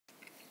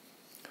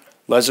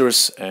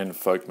Lazarus and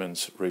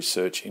Folkman's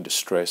research into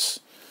stress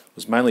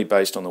was mainly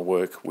based on the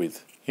work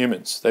with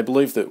humans. They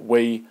believe that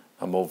we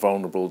are more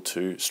vulnerable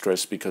to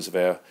stress because of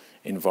our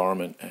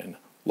environment and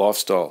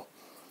lifestyle,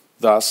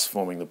 thus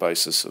forming the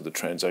basis of the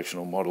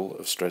transactional model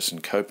of stress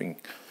and coping,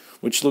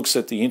 which looks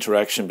at the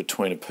interaction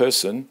between a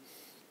person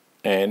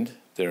and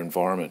their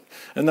environment.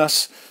 And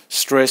thus,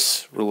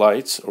 stress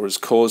relates or is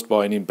caused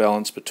by an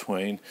imbalance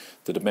between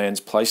the demands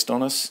placed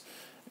on us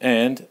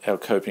and our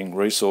coping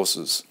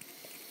resources.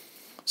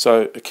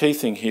 So a key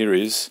thing here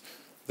is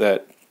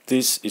that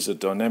this is a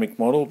dynamic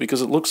model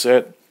because it looks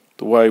at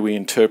the way we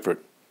interpret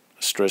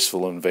a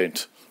stressful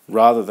event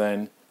rather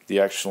than the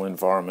actual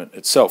environment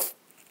itself.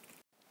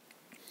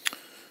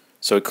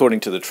 So according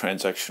to the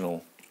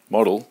transactional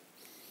model,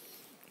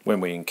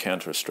 when we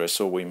encounter a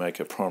stressor, we make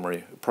a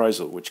primary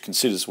appraisal, which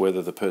considers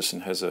whether the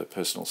person has a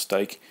personal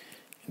stake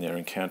in their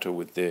encounter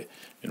with their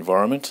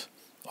environment,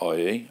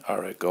 i.e.,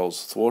 are our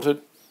goals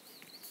thwarted?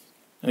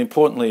 And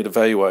importantly, it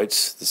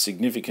evaluates the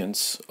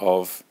significance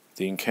of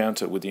the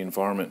encounter with the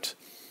environment.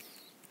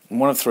 And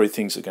one of three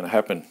things are going to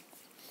happen.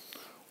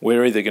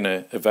 We're either going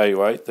to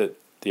evaluate that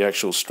the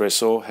actual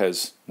stressor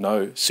has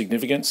no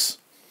significance,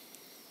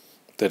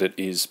 that it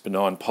is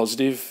benign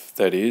positive,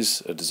 that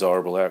is, a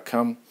desirable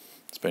outcome,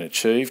 it's been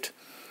achieved,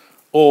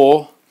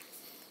 or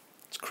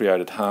it's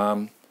created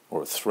harm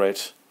or a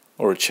threat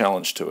or a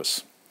challenge to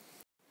us.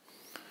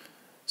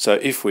 So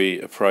if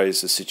we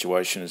appraise the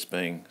situation as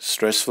being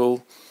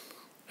stressful,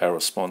 our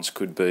response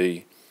could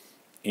be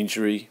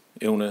injury,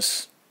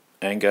 illness,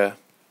 anger,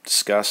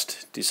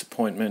 disgust,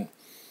 disappointment.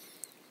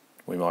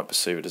 We might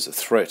perceive it as a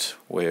threat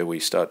where we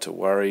start to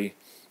worry,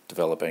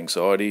 develop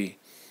anxiety,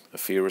 a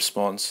fear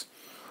response,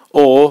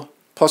 or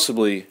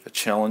possibly a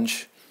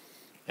challenge,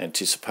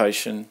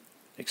 anticipation,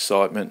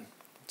 excitement,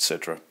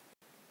 etc.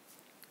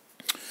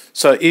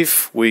 So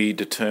if we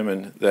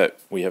determine that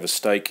we have a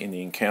stake in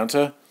the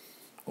encounter,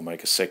 we'll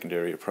make a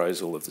secondary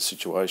appraisal of the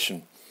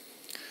situation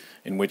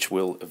in which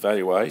we'll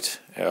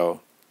evaluate our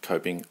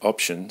coping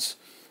options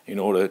in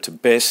order to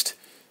best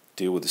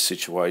deal with the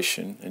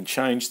situation and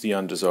change the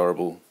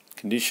undesirable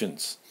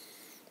conditions.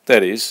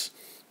 That is,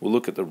 we'll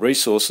look at the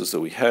resources that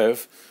we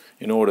have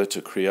in order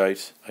to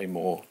create a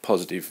more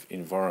positive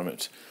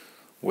environment,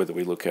 whether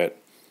we look at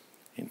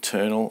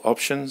internal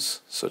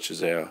options such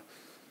as our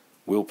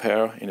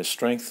willpower, inner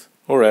strength,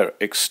 or our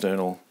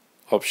external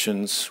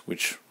options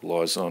which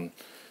relies on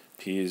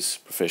peers,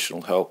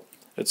 professional help,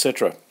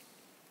 etc.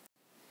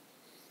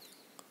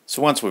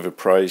 So once we've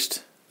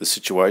appraised the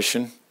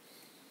situation,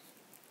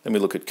 then we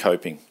look at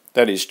coping.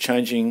 That is,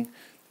 changing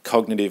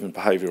cognitive and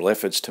behavioural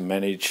efforts to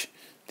manage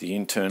the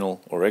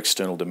internal or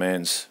external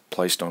demands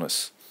placed on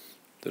us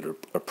that are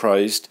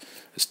appraised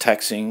as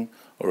taxing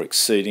or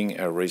exceeding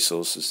our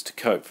resources to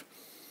cope.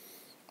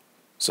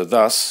 So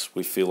thus,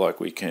 we feel like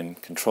we can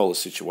control the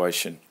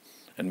situation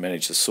and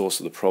manage the source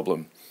of the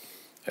problem.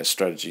 Our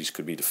strategies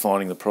could be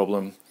defining the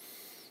problem,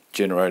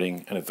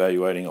 generating and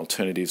evaluating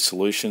alternative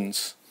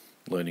solutions,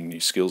 learning new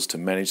skills to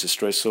manage the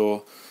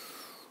stressor,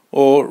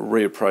 or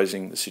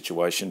reappraising the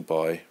situation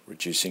by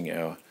reducing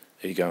our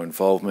ego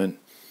involvement,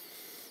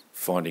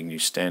 finding new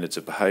standards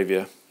of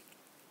behaviour.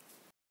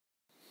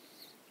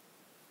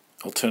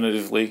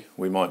 Alternatively,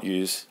 we might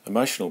use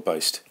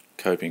emotional-based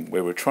coping,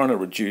 where we're trying to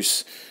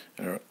reduce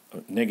our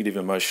negative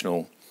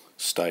emotional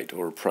state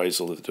or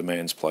appraisal of the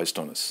demands placed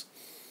on us.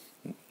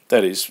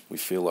 That is, we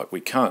feel like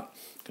we can't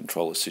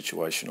control the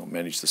situation or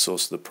manage the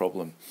source of the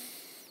problem.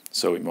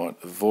 So we might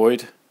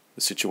avoid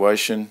the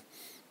situation,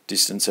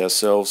 distance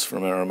ourselves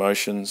from our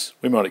emotions.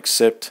 We might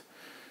accept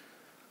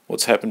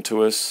what's happened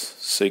to us,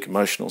 seek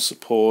emotional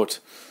support,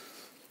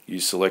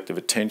 use selective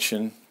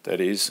attention, that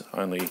is,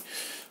 only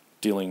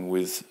dealing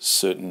with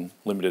certain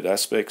limited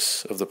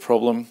aspects of the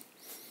problem.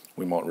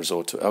 We might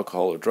resort to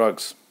alcohol or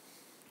drugs.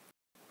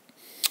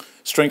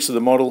 Strengths of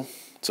the model: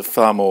 it's a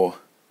far more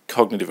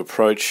cognitive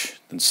approach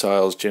than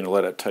Sales' general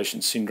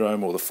adaptation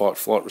syndrome or the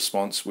fight-flight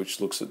response, which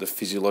looks at the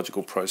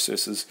physiological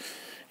processes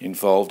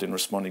involved in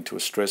responding to a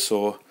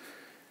stressor.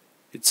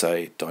 It's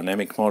a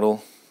dynamic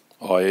model,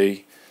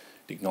 i.e.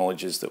 it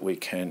acknowledges that we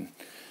can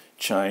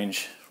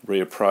change,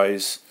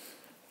 reappraise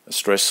a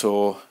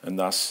stressor and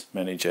thus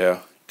manage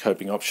our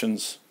coping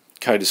options.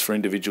 Caters for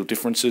individual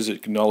differences. It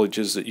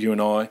acknowledges that you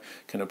and I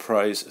can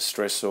appraise a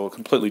stressor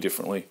completely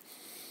differently.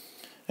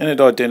 And it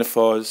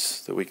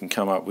identifies that we can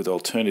come up with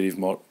alternative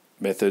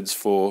methods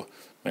for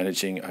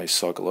managing a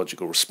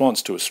psychological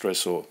response to a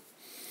stressor.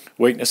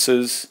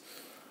 Weaknesses: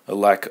 a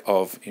lack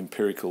of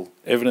empirical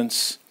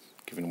evidence,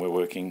 given we're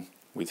working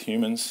with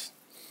humans.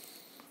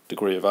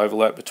 Degree of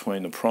overlap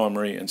between the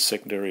primary and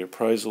secondary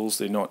appraisals,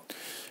 they're not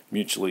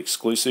mutually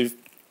exclusive.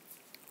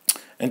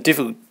 And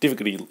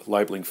difficulty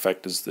labelling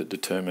factors that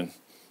determine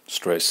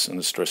stress and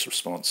the stress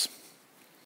response.